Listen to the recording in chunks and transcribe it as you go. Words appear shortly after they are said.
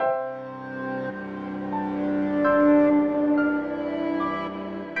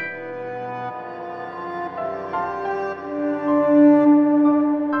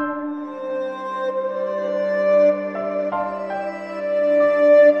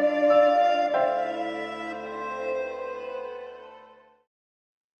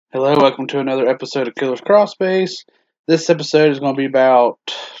welcome to another episode of Killers Crossbase. This episode is going to be about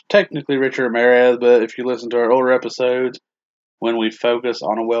technically Richard Ramirez, but if you listen to our older episodes, when we focus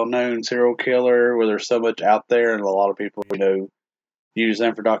on a well-known serial killer, where there's so much out there, and a lot of people use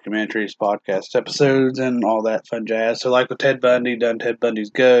them for documentaries, podcast episodes, and all that fun jazz. So, like with Ted Bundy, done Ted Bundy's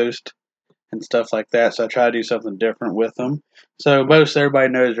Ghost and stuff like that. So I try to do something different with them. So most everybody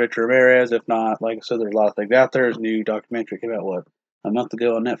knows Richard Ramirez. If not, like I said, there's a lot of things out there. There's a new documentary came out a month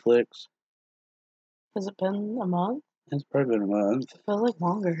ago on Netflix. Has it been a month? It's probably been a month. It feels like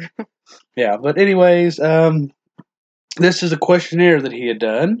longer. Yeah, but anyways, this is a questionnaire that he had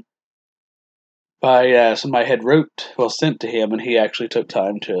done by somebody had sent to him, and he actually took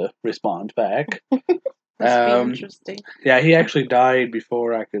time to respond back. Must be interesting. Yeah, he actually died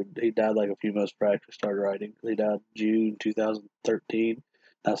before he died like a few months prior to start writing. He died June 2013.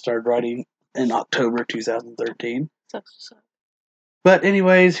 I started writing in October 2013. Sucks. But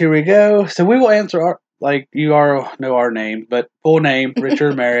anyways, here we go. So we will answer you all know our name, but full name, Richard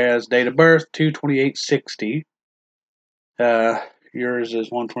Ramirez, date of birth, 2/28/60. Yours is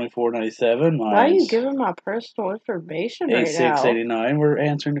 1/24/97. Why are you giving my personal information right now? 8689. We're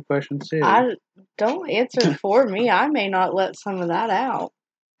answering the questions too. Don't answer for me. I may not let some of that out.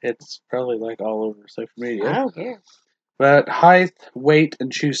 It's probably like all over social media. I don't care. But height, weight,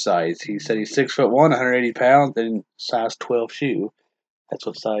 and shoe size. He said he's 6'1", 180 pounds, and size 12 shoe. That's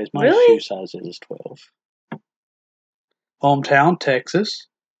what size my shoe size is 12. Hometown, Texas.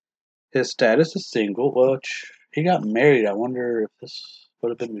 His status is single. Well, he got married. I wonder if this would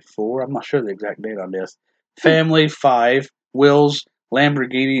have been before. I'm not sure the exact date on this. Family, 5. Will's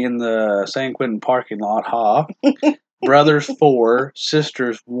Lamborghini in the San Quentin parking lot. Ha. Brothers, 4.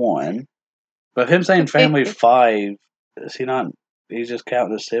 Sisters, 1. But him saying family, 5, is he not? He's just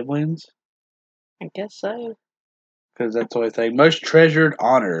counting his siblings? I guess so. Because that's what I think. Most treasured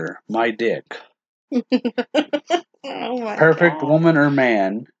honor, my dick. Oh my Perfect God. woman or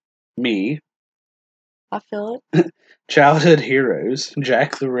man, me. I feel it. Childhood heroes,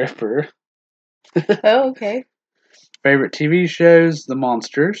 Jack the Ripper. Oh, okay. Favorite TV shows, The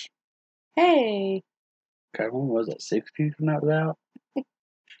Monsters. Hey. Okay, when was that? 60s when that was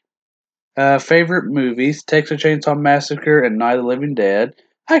out? Favorite movies, Texas Chainsaw Massacre and Night of the Living Dead.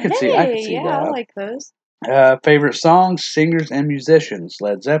 I could see that. I like those. Favorite songs, singers, and musicians,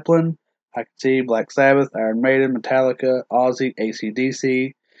 Led Zeppelin. I could see Black Sabbath, Iron Maiden, Metallica, Ozzy,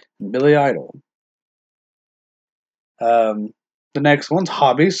 AC/DC, and Billy Idol. The next one's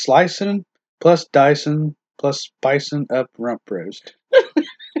hobbies, slicing plus dicing plus spicing up rump roast.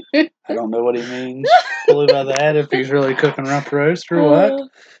 I don't know what he means fully by that, if he's really cooking rump roast or what.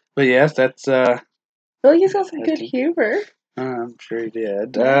 But yes, that's Well, he's got some good humor. I'm sure he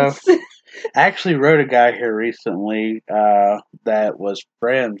did. Yes. I actually wrote a guy here recently that was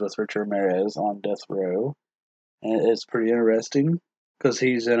friends with Richard Ramirez on Death Row. And it's pretty interesting because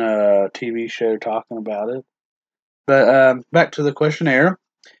he's in a TV show talking about it. But back to the questionnaire.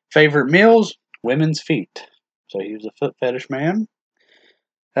 Favorite meals? Women's feet. So he was a foot fetish man.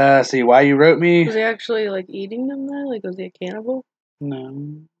 See why you wrote me. Was he actually like eating them though? Like, was he a cannibal?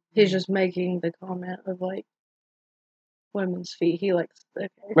 No. He's just making the comment of like women's feet. He likes.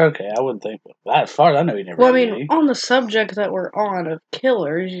 Okay, I wouldn't think. As far as I know, he never. Well, I mean, on the subject that we're on of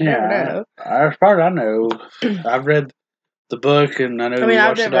killers, you never know. As far as I know, I've read the book and I know we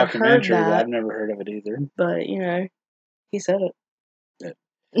watched the documentary, but I've never heard of it either. But he said it.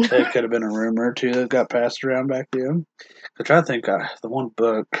 It could have been a rumor too that got passed around back then. I'm trying to think. The one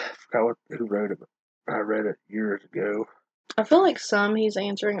book, I forgot who wrote it, but I read it years ago. I feel like some he's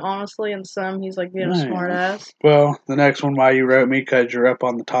answering honestly, and some he's like being a smart ass. Well, the next one, why you wrote me, because you're up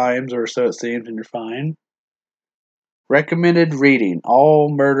on the times, or so it seems, and you're fine. Recommended reading: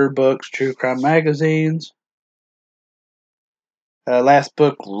 all murder books, true crime magazines. Last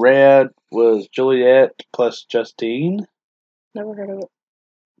book read was Juliet plus Justine. Never heard of it.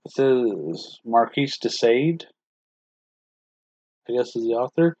 This is Marquise de Sade, I guess is the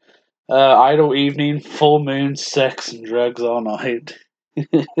author. Idle Evening, Full Moon, Sex, and Drugs All Night.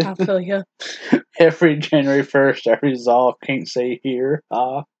 I feel you. Every January 1st, I resolve, can't say here.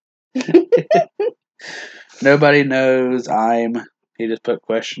 Nobody knows he just put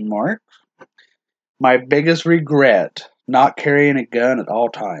question mark. My biggest regret, not carrying a gun at all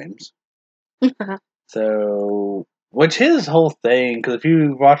times. So, which his whole thing, because if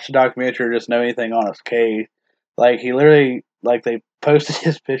you watch the documentary or just know anything on his case, like he literally, like they posted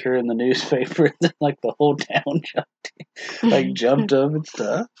his picture in the newspaper and then like the whole town jumped him and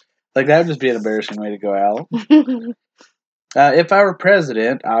stuff. Like that would just be an embarrassing way to go out. If I were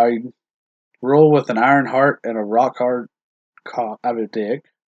president, I'd rule with an iron heart and a rock hard dick.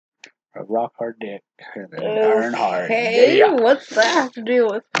 A rock hard dick and an iron heart. Okay, Yeah. what's that have to do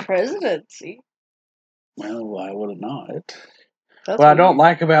with presidency? Well, why would it not? That's What I don't weird.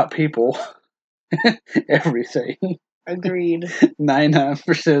 like about people, everything. Agreed.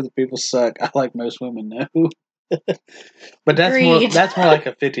 99% of the people suck. I like most women know. But that's Agreed. more like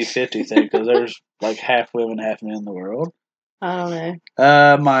a 50-50 thing because there's like half women, half men in the world. I don't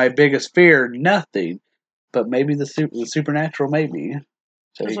know. My biggest fear, nothing, but maybe the supernatural, maybe.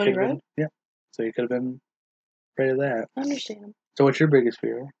 So That's what he wrote? Yeah. So you could have been afraid of that. I understand. So what's your biggest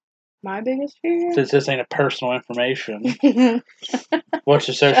fear? My biggest fear? Since this ain't a personal information, what's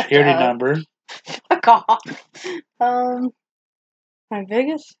your social Shut security up. number? Fuck off. My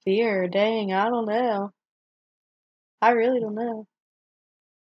biggest fear, dang, I don't know. I really don't know.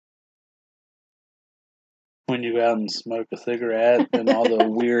 When you go out and smoke a cigarette and all the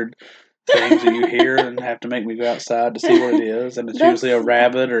weird things that you hear and have to make me go outside to see what it is, and it's usually a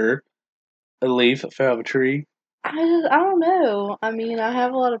rabbit or a leaf that fell off a tree. I don't know. I mean, I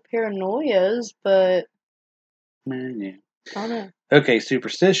have a lot of paranoias, but Yeah. I don't know. Okay,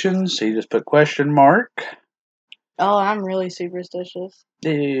 superstitions. So you just put question mark. Oh, I'm really superstitious.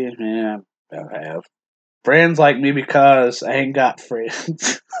 Yeah, I have. Friends like me because I ain't got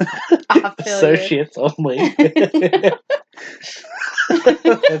friends. I feel Associates only.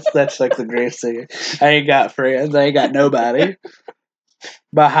 that's like the greatest thing. I ain't got friends. I ain't got nobody.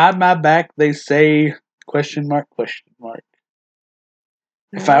 Behind my back, they say question mark, question mark.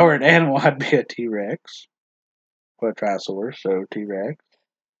 If I were an animal, I'd be a T-Rex. Or a Triceratops, so T-Rex.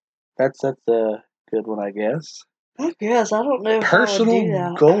 That's a good one, I guess. I guess. I don't know if I would do Personal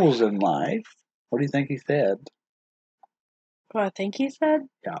that. goals in life. What do you think he said? What I think he said?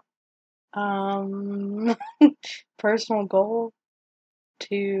 Yeah. Personal goal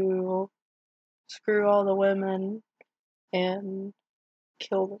to screw all the women and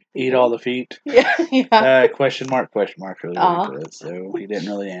kill the people. Eat all the feet. Yeah. Question mark really into it, so he didn't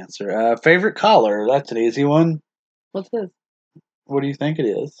really answer. Favorite color? That's an easy one. What's this? What do you think it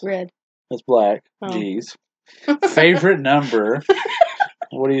is? Red. It's black. Oh. Jeez. Favorite number?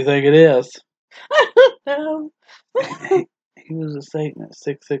 What do you think it is? I don't know. He was a Satanist.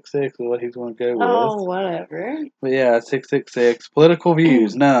 666 is what he's going to go with. Oh, whatever. But yeah, 666. Political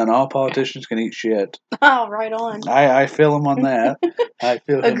views? None. All politicians can eat shit. Oh, right on. I feel him on that. I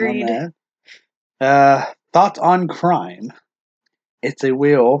feel Agreed. him on that. Thoughts on crime? It's a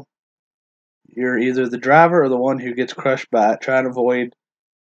wheel. You're either the driver or the one who gets crushed by it. Try and avoid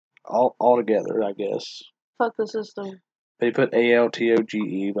altogether, I guess. Fuck the system. They put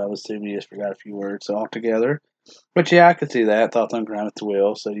ALTOGE, but I was assuming you just forgot a few words, so altogether. But yeah, I could see that. Thoughts on crime, it's a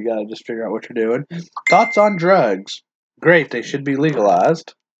wheel, so you gotta just figure out what you're doing. Thoughts on drugs? Great, they should be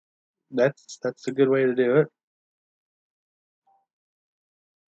legalized. That's a good way to do it.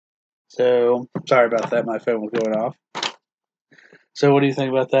 So, sorry about that. My phone was going off. So, what do you think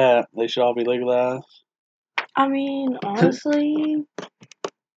about that? They should all be legalized? I mean, honestly,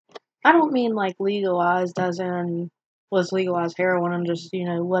 I don't mean like legalized as in let's legalize heroin and just,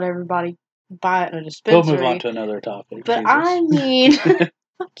 let everybody buy it in a dispensary. We'll move on to another topic. But Jesus. I mean,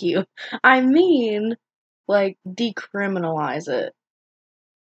 fuck you. I mean, like, decriminalize it.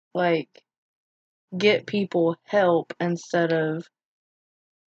 Like, get people help instead of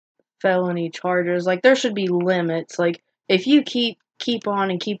felony charges. Like, there should be limits. Like, if you keep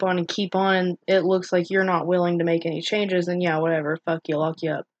on and keep on and keep on and it looks like you're not willing to make any changes, then yeah, whatever, fuck you, lock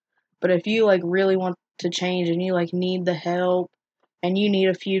you up. But if you like really want to change and you like need the help and you need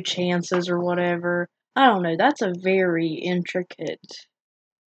a few chances or whatever, I don't know, that's a very intricate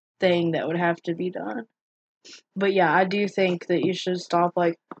thing that would have to be done. But yeah, I do think that you should stop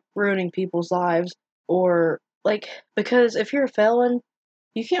like ruining people's lives or like because if you're a felon,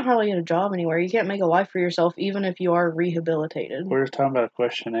 you can't hardly get a job anywhere. You can't make a life for yourself even if you are rehabilitated. We're just talking about a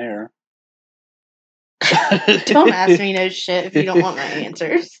questionnaire. Don't ask me no shit if you don't want my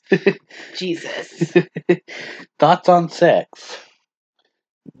answers. Jesus. Thoughts on sex?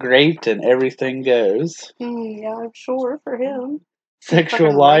 Great and everything goes. Yeah, I'm sure for him.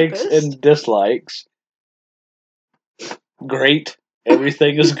 Sexual likes and dislikes. Great.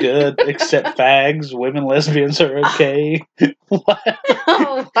 Everything is good except fags. Women, lesbians are okay. What?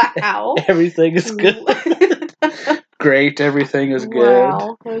 Oh, wow. Everything is good. Great. Everything is good.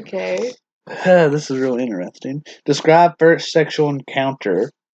 Wow. Okay. This is really interesting. Describe first sexual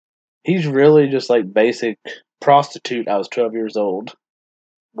encounter. He's really just like basic prostitute. I was 12 years old.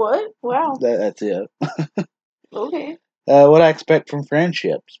 What? Wow. That's it. Okay. What I expect from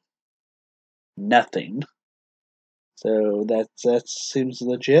friendships? Nothing. So that seems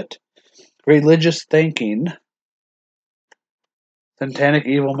legit. Religious thinking. Satanic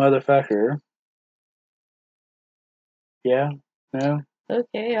evil motherfucker. Yeah. No.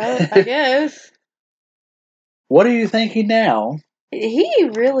 Okay, I guess. What are you thinking now? He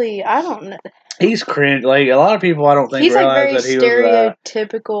really, I don't know. He's cringe. Like a lot of people, I don't think He's like realize very that he was.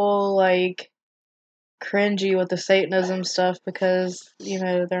 stereotypical, like cringy with the Satanism stuff because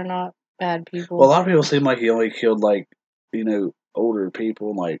they're not bad people. Well, a lot of people seem like he only killed like older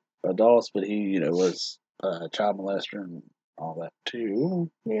people, like adults, but he was a child molester and all that too.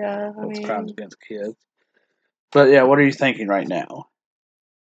 Yeah, I Those mean, crimes against kids. But yeah, what are you thinking right now?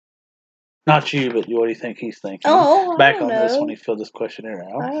 Not you, but what do you think he's thinking? oh, Back I don't on this when know. he filled this questionnaire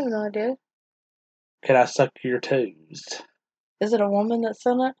out. I have no idea. Can I suck your toes? Is it a woman that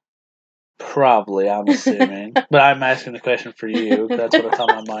sent it? Probably, I'm assuming. But I'm asking the question for you. That's what's on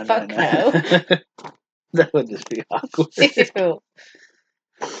my mind right Fuck now. no. That would just be awkward. Ew.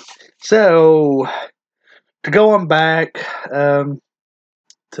 So, to go on back to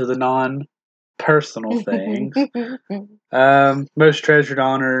the non-personal things, most treasured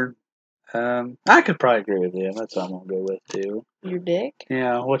honor. I could probably agree with you. That's what I'm gonna go with too. Your dick?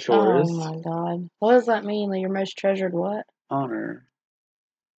 Yeah. What's Oh yours? my god. What does that mean? Like your most treasured what? Honor.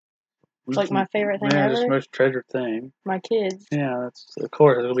 It's like my favorite thing Just ever? most treasured thing. My kids. Yeah, that's of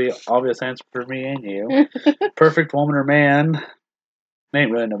course it'll be an obvious answer for me and you. Perfect woman or man.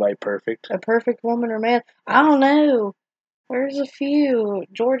 Ain't really nobody perfect. A perfect woman or man? I don't know. There's a few.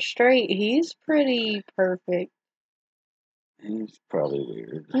 George Strait, he's pretty perfect. He's probably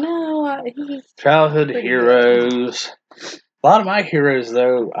weird. No, he's Childhood pretty heroes. A lot of my heroes,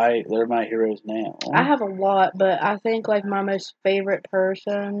 though, they're my heroes now. I have a lot, but I think like my most favorite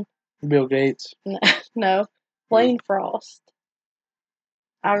person. Bill Gates. No, Lane Frost.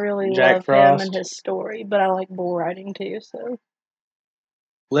 I really Jack love Frost. him and his story, but I like bull riding too. So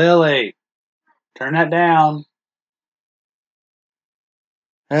Lily, turn that down.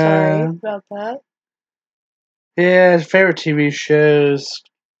 sorry about that. Yeah, his favorite TV shows,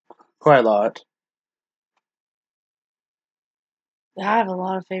 quite a lot. I have a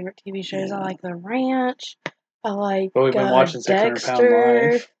lot of favorite TV shows. Yeah. I like The Ranch. I like But we've been watching 600 Pound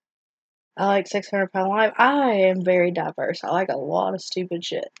Dexter. Life. I like 600 Pound Life. I am very diverse. I like a lot of stupid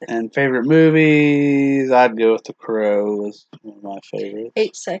shit. And favorite movies, I'd go with The Crow as one of my favorites.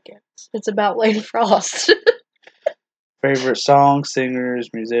 8 Seconds. It's about Lane Frost. Favorite songs, singers,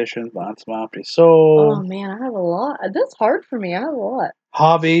 musicians, Bonds of Empty Soul. Oh man, I have a lot. That's hard for me. I have a lot.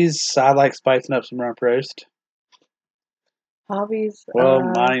 Hobbies, I like spicing up some rump roast. Hobbies. Well,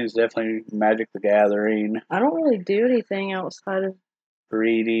 mine is definitely Magic the Gathering. I don't really do anything outside of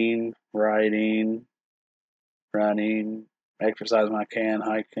Reading, writing, running, exercise when I can,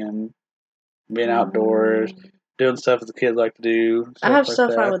 hiking, being outdoors, doing stuff that the kids like to do. I have like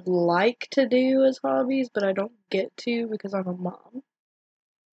stuff that. I would like to do as hobbies, but I don't get to because I'm a mom.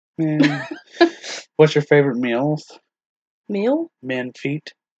 Yeah. What's your favorite meals? Meal? Men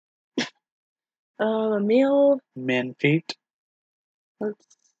feet. A meal. Men feet.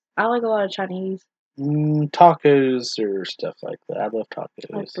 I like a lot of Chinese. Tacos or stuff like that. I love tacos.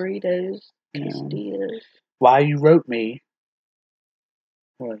 Like burritos, quesadillas. Why you wrote me?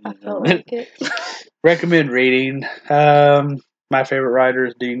 I felt like it. Recommend reading. My favorite writer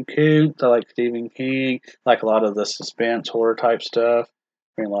is Dean Koontz. I like Stephen King. I like a lot of the suspense horror type stuff.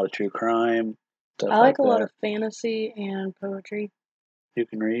 A lot of true crime. I like a lot of fantasy and poetry. You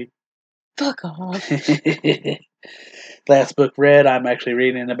can read. Fuck off. Last book read, I'm actually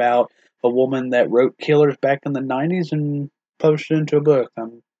reading about a woman that wrote Killers back in the 90s and published it into a book.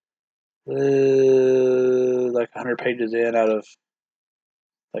 I'm like 100 pages in out of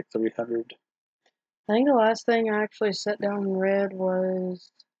like 300. I think the last thing I actually sat down and read was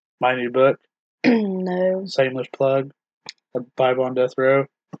My new book. no. Shameless plug. A Bible on Death Row.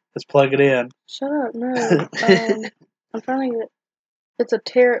 Let's plug it in. Shut up, no. I'm trying to get.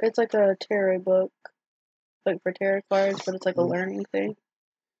 It's like a tarot book, like for tarot cards, but it's like a learning thing.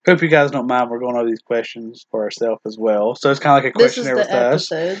 Hope you guys don't mind. We're going over these questions for ourselves as well. So it's kind of like a questionnaire with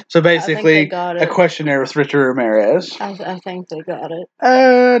episode. us. So basically, a questionnaire with Richard Ramirez. I think they got it.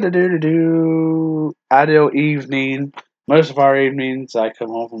 Ideal evening. Most of our evenings, I come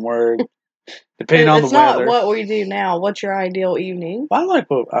home from work. Depending on the weather. It's not what we do now. What's your ideal evening? I like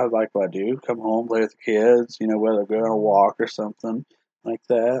what I do. Come home, play with the kids. Whether go on a walk or something like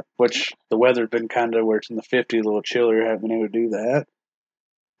that. Which the weather's been kind of where it's in the 50s, a little chillier. Haven't been able to do that.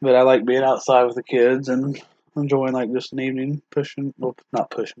 But I like being outside with the kids and enjoying like just an evening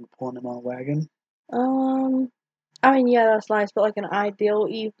not pushing, but pulling them on a wagon. I mean, yeah, that's nice, but like an ideal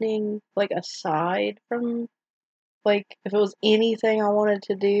evening, like aside from, like, if it was anything I wanted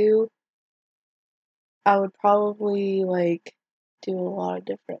to do, I would probably like do a lot of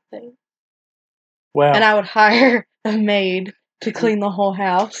different things. Well, And I would hire a maid to clean the whole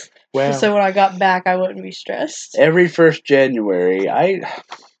house. well, So when I got back, I wouldn't be stressed. every 1st January,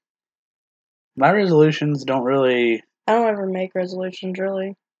 my resolutions don't really. I don't ever make resolutions,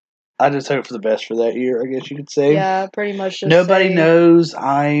 really. I just hope for the best for that year, I guess you could say. Yeah, pretty much just Nobody say, knows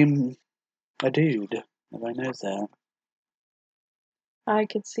I'm a dude. Nobody knows that. I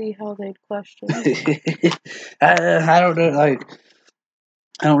could see how they'd question. I don't know, like,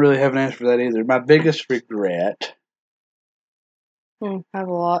 I don't really have an answer for that either. My biggest regret, I have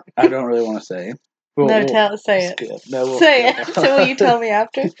a lot. I don't really want to say. Say it. Skip. No, we'll Say skip. it. So will you tell me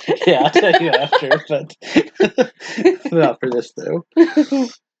after? Yeah, I'll tell you after, but not for this though.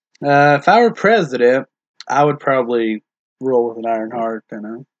 If I were president, I would probably roll with an iron heart and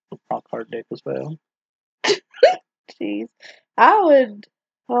a rock hard dick as well. Jeez. I would.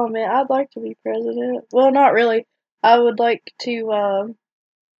 Oh man, I'd like to be president. Well, not really. I would like to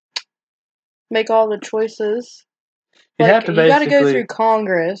make all the choices. You have to you got to go basically. through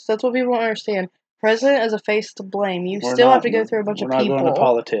Congress. That's what people don't understand. President is a face to blame. You We're still not- have to go through a bunch of We're not people. going to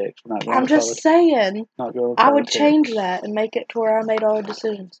politics. We're not going I'm to just politics. saying. Not going to I would politics. change that and make it to where I made all the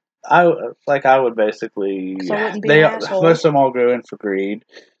decisions. I would basically. 'Cause I wouldn't be an asshole. Most of them all go in for greed.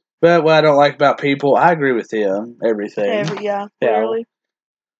 But what I don't like about people, I agree with him. Everything. Yeah, clearly.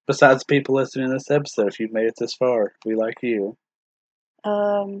 Besides people listening to this episode, if you've made it this far, we like you.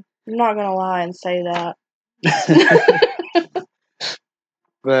 I'm not gonna lie and say that.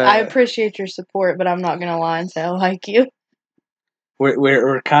 But I appreciate your support, but I'm not gonna lie and say I like you.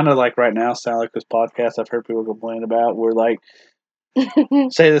 we're kind of like right now sound like this podcast I've heard people complain about. We're like,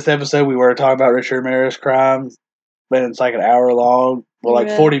 say this episode we were talking about Richard Ramirez crime, but it's like an hour long. Well,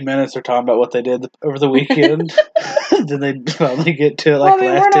 like 40 minutes are talking about what they did over the weekend. Then they finally get to it. Like, well, I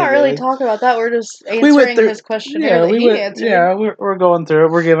mean, we're not really talking about that. We're just answering his questionnaire that he answered. Yeah, we're going through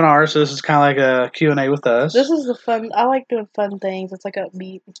it. We're giving ours. So this is kind of like a Q&A with us. This is the fun. I like doing fun things. It's like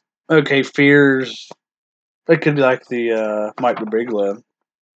upbeat. Okay, fears. It could be like the Mike Birbiglia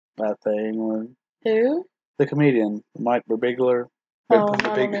thing. Or Who? the comedian, Mike Birbiglia. Oh, I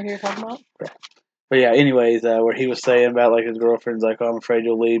don't know who you're talking about. But yeah, anyways, where he was saying about like his girlfriend's like, oh, I'm afraid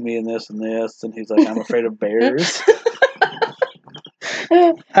you'll leave me in this and this, and he's like, I'm afraid of bears.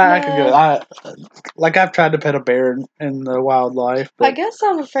 I could go. I've tried to pet a bear in the wildlife. But I guess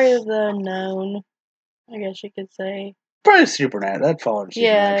I'm afraid of the unknown. I guess you could say. Probably supernatural. That'd fall into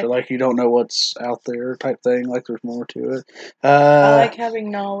supernatural. Yeah. Like you don't know what's out there type thing. Like there's more to it. I like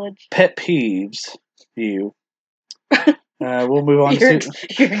having knowledge. Pet peeves. You. We'll move on your to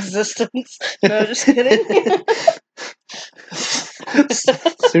existence. No, just kidding.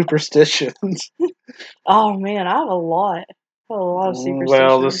 Superstitions. Oh man, I have a lot. I have a lot of superstitions.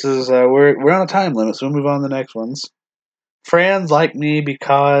 Well, this is we're on a time limit, so we'll move on to the next ones. Friends like me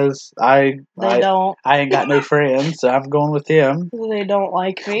because I ain't got no friends, so I'm going with them. They don't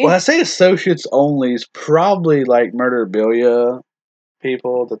like me. Well, I say associates only is probably like murderabilia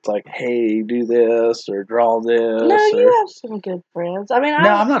people that's like, hey, do this or draw this. No, you have some good friends. I mean, no,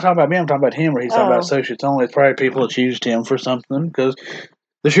 I'm not talking about me. I'm talking about him. Where he's talking about associates only. It's probably people that used him for something because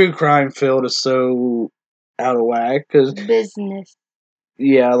the true crime field is so out of whack. Cause, business.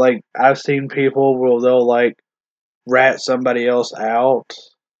 Yeah, like I've seen people where they'll like rat somebody else out,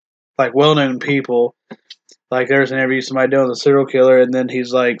 like well-known people. Like there's an interview somebody doing with a serial killer, and then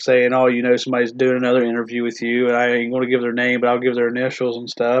he's like saying, "Oh, you know, somebody's doing another interview with you, and I ain't going to give their name, but I'll give their initials and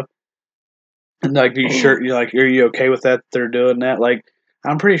stuff." And like, are you okay with that? They're doing that. Like,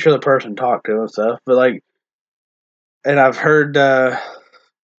 I'm pretty sure the person talked to him and stuff, but like, and I've heard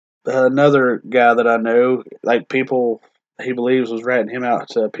another guy that I know, like people he believes was ratting him out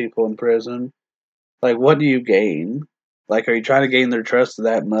to people in prison. Like, what do you gain? Like, are you trying to gain their trust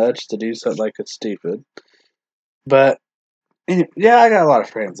that much to do something like it's stupid? But yeah, I got a lot of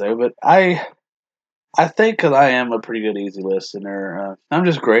friends though. But I think because I am a pretty good easy listener, I'm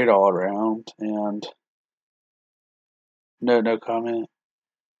just great all around. And no comment.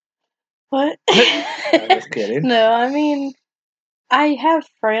 What? I'm just kidding. No, I mean, I have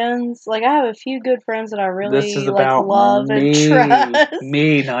friends. Like, I have a few good friends that I really this is about love me. and trust.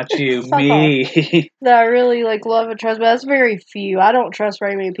 Me, not you. Me. That I really love and trust, but that's very few. I don't trust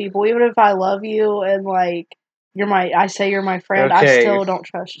very many people. Even if I love you and like you're my friend, Okay. I still don't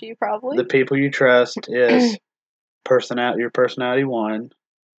trust you. Probably the people you trust is your personality 1,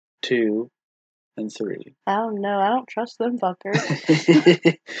 2, and 3. I don't know. I don't trust them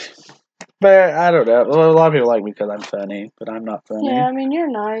fuckers. But I don't know. A lot of people like me because I'm funny, but I'm not funny. Yeah, I mean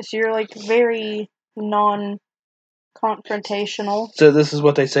you're nice. You're like very non-confrontational. So this is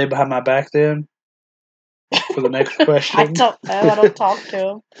what they say behind my back, then. for the next question? I don't know. I don't talk to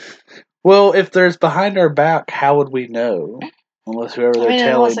him. Well, if there's behind our back, how would we know? Unless whoever they're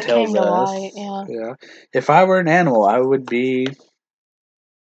telling unless it tells came to us. light, yeah. If I were an animal, I would be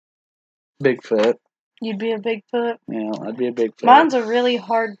Bigfoot. You'd be a Bigfoot? Yeah, I'd be a Bigfoot. Mine's a really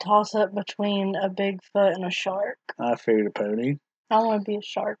hard toss-up between a Bigfoot and a shark. I figured a pony. I want to be a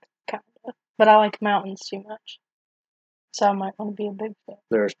shark, kind of. But I like mountains too much. So I might want to be a Bigfoot.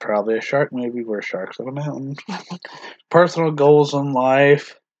 There's probably a shark movie where sharks on a mountain. Personal goals in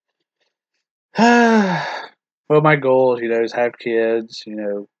life. Well, my goal, is have kids,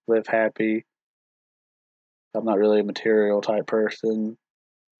 live happy. I'm not really a material type person.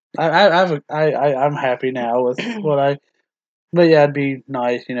 I'm happy now with what but yeah, it'd be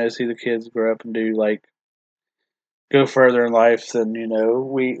nice, see the kids grow up and do go further in life than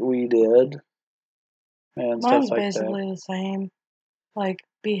we did, and Mine's stuff like basically that. the same. Like,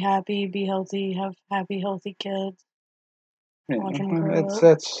 be happy, be healthy, have happy, healthy kids. Watch them grow up.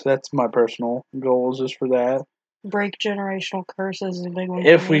 That's my personal goals, just for that. Break generational curses is a big one.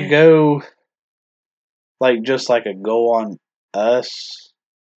 If for me. we go just like a goal on us,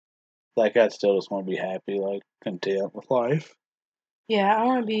 I'd still just want to be happy, content with life. Yeah, I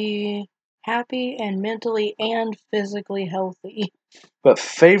want to be happy and mentally and physically healthy. But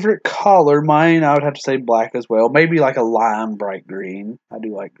favorite color, mine, I would have to say black as well. Maybe like a lime bright green. I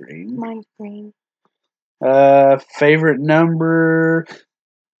do like green. Mine's green. Favorite number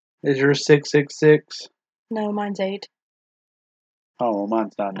is your 666? No, mine's 8. Oh,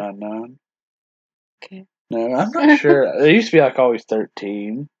 mine's 999. Okay. No, I'm not sure. It used to be always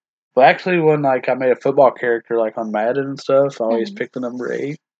 13. But actually, when I made a football character on Madden and stuff, I always picked the number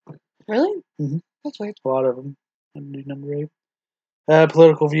 8. Really? Mm-hmm. That's weird. A lot of them. I do number 8.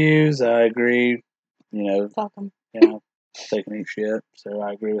 Political views, I agree. Fuck them. Yeah, they can eat shit. So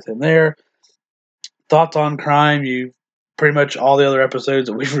I agree with him there. Thoughts on crime? You pretty much all the other episodes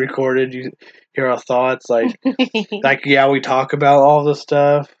that we've recorded. You hear our thoughts, yeah, we talk about all this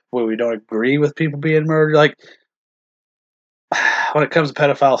stuff. Well, we don't agree with people being murdered. When it comes to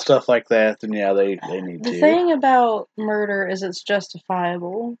pedophile stuff like that, then yeah, they need The to. thing about murder is it's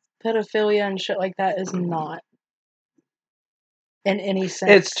justifiable. Pedophilia and shit like that is not. In any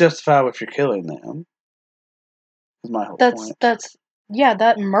sense. It's justifiable if you're killing them. Is my whole point.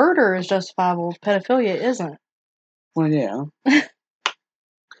 That murder is justifiable. Pedophilia isn't. Well, yeah.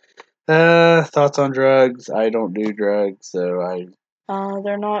 Thoughts on drugs? I don't do drugs, so I.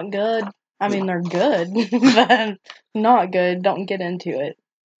 They're not good. I mean, they're good, but not good. Don't get into it.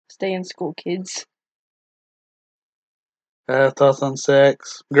 Stay in school, kids. Thoughts on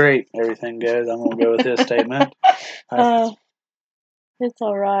sex? Great. Everything goes. I'm gonna go with his statement. It's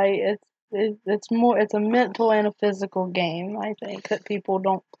all right. It's a mental and a physical game. I think that people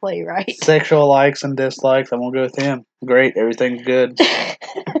don't play right. Sexual likes and dislikes. I'm gonna go with him. Great. Everything's good.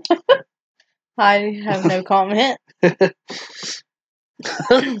 I have no comment.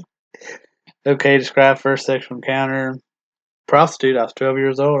 Okay, describe first sexual encounter. Prostitute. I was 12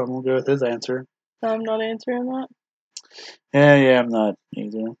 years old. I'm gonna go with his answer. I'm not answering that. Yeah, I'm not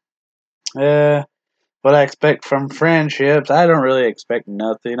either. What I expect from friendships, I don't really expect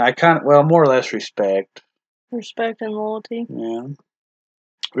nothing. I more or less respect. Respect and loyalty. Yeah.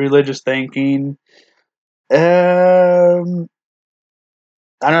 Religious thinking. I know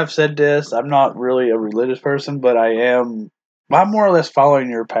I've said this. I'm not really a religious person, but I'm more or less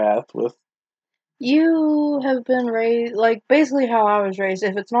following your path with. You have been raised, basically how I was raised.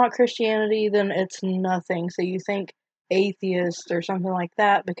 If it's not Christianity, then it's nothing. So you think atheist or something like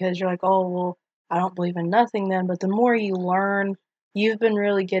that because you're like, oh, well, I don't believe in nothing then. But the more you learn, you've been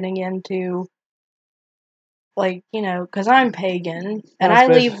really getting into, because I'm pagan, and I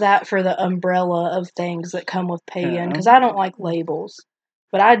leave that for the umbrella of things that come with pagan, because I don't like labels.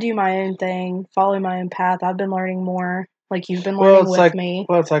 But I do my own thing, follow my own path. I've been learning more. You've been learning with me.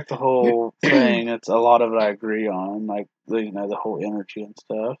 Well, it's the whole thing. It's a lot of it I agree on, the whole energy and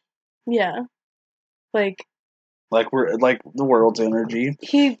stuff. Yeah, we're the world's energy.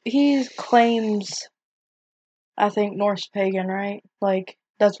 He claims, I think, Norse pagan, right?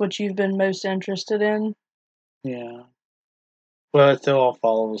 That's what you've been most interested in. Yeah. Well, it still all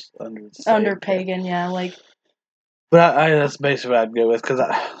follows under pagan, yeah. But that's basically what I'd go with, because,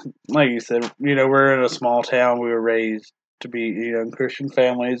 like you said, we're in a small town. We were raised to be, in Christian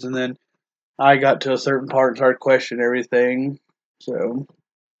families, and then I got to a certain part and started questioning everything. So,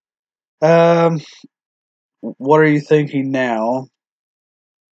 what are you thinking now?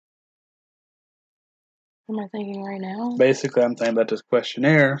 What am I thinking right now? Basically, I'm thinking about this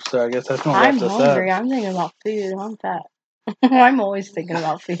questionnaire, so I guess that's going to wrap this up. I'm hungry. I'm thinking about food. I'm fat. I'm always thinking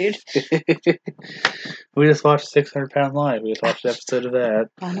about food. We just watched 600-Pound Life. We just watched an episode of that.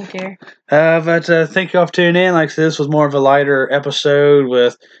 I don't care. But thank you all for tuning in. Like I said, this was more of a lighter episode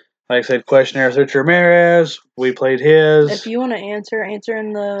with, like I said, questionnaire with Richard Ramirez. We played his. If you want to answer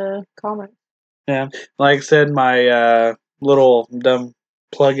in the comments. Yeah. Like I said, my little dumb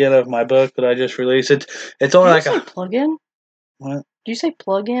plug-in of my book that I just released. It's only Did you say plug-in? What? Did you say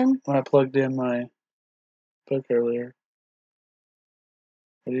plug-in? When I plugged in my book earlier.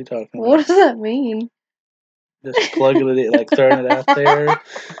 What are you talking about? What does that mean? Just plugging it in, like throwing it out there.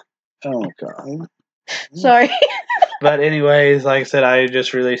 Oh god. Sorry. But anyways, like I said, I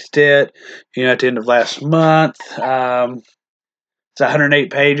just released it, at the end of last month. It's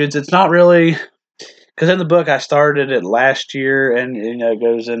 108 pages. It's not really, because in the book I started it last year, and it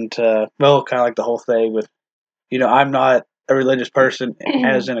goes into, well, kind of like the whole thing with, I'm not a religious person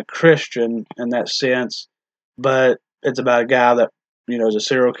as in a Christian in that sense, but it's about a guy that is a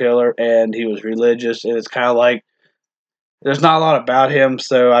serial killer, and he was religious, and it's kind of like there's not a lot about him,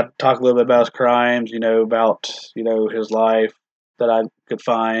 so I talk a little bit about his crimes, about his life that I could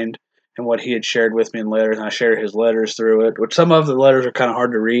find and what he had shared with me in letters, and I share his letters through it. Which some of the letters are kind of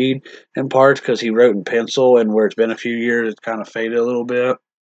hard to read in parts because he wrote in pencil, and where it's been a few years, it's kind of faded a little bit.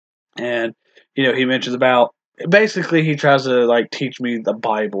 And he mentions about basically he tries to like teach me the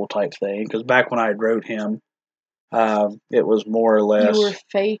Bible type thing because back when I wrote him, it was more or less you were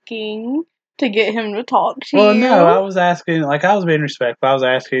faking to get him to talk to Well, you. no, I was asking, like, I was being respectful. I was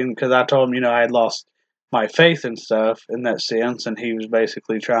asking because I told him, I had lost my faith and stuff in that sense, and he was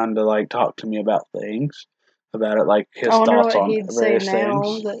basically trying to, like, talk to me about things, about it, like, his I wonder thoughts what on he'd say various now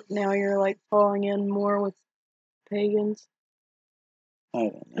things. that now you're like falling in more with pagans. I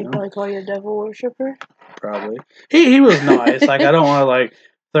don't He'd know. probably call you a devil worshiper. Probably. He was nice. Like, I don't want to, like,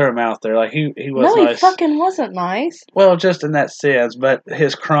 throw him out there. Like, he was No, nice. he fucking wasn't nice. Well, just in that sense, but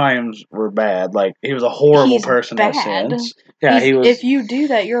his crimes were bad. Like, he was a horrible He's person bad. in that sense. Yeah, he was. If you do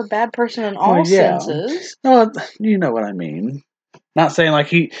that, you're a bad person in all senses. No, you know what I mean. Not saying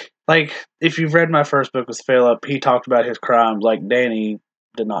like if you've read my first book with Philip, he talked about his crimes. Like Danny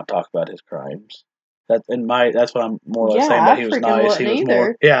did not talk about his crimes. That's what I'm more or less saying. But he was nice. He was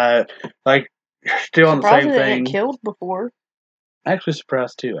more like still on the Surprised same they didn't thing. get killed before. Actually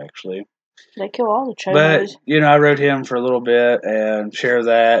surprised too. Actually, they kill all the but chomos. I wrote him for a little bit and share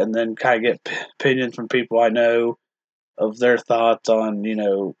that, and then kind of get opinions from people I know of their thoughts on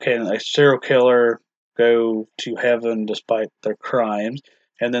can a serial killer go to heaven despite their crimes,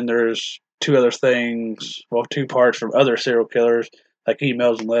 and then there's two other things, well, two parts from other serial killers, like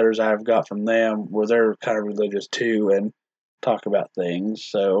emails and letters I've got from them where they're kind of religious too and talk about things.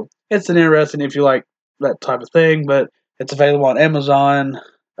 So it's an interesting if you like that type of thing, but it's available on Amazon.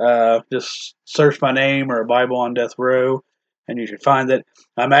 Just search my name or Bible on Death Row and you should find it.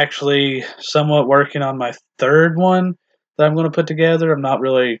 I'm actually somewhat working on my third one that I'm going to put together. I'm not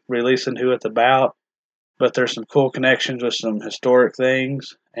really releasing who it's about, but there's some cool connections with some historic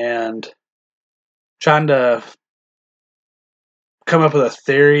things and trying to come up with a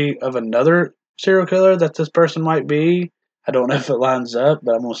theory of another serial killer that this person might be. I don't know if it lines up,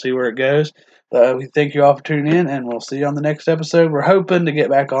 but I'm going to see where it goes. We thank you all for tuning in, and we'll see you on the next episode. We're hoping to get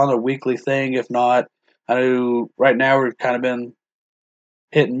back on a weekly thing. If not, I know right now we've kind of been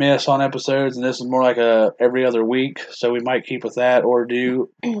hit and miss on episodes, and this is more like a every other week. So we might keep with that or do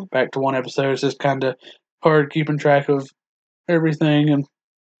back to one episode. It's just kind of hard keeping track of everything and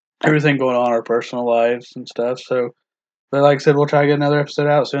everything going on in our personal lives and stuff. So, but like I said, we'll try to get another episode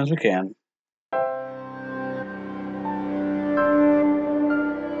out as soon as we can.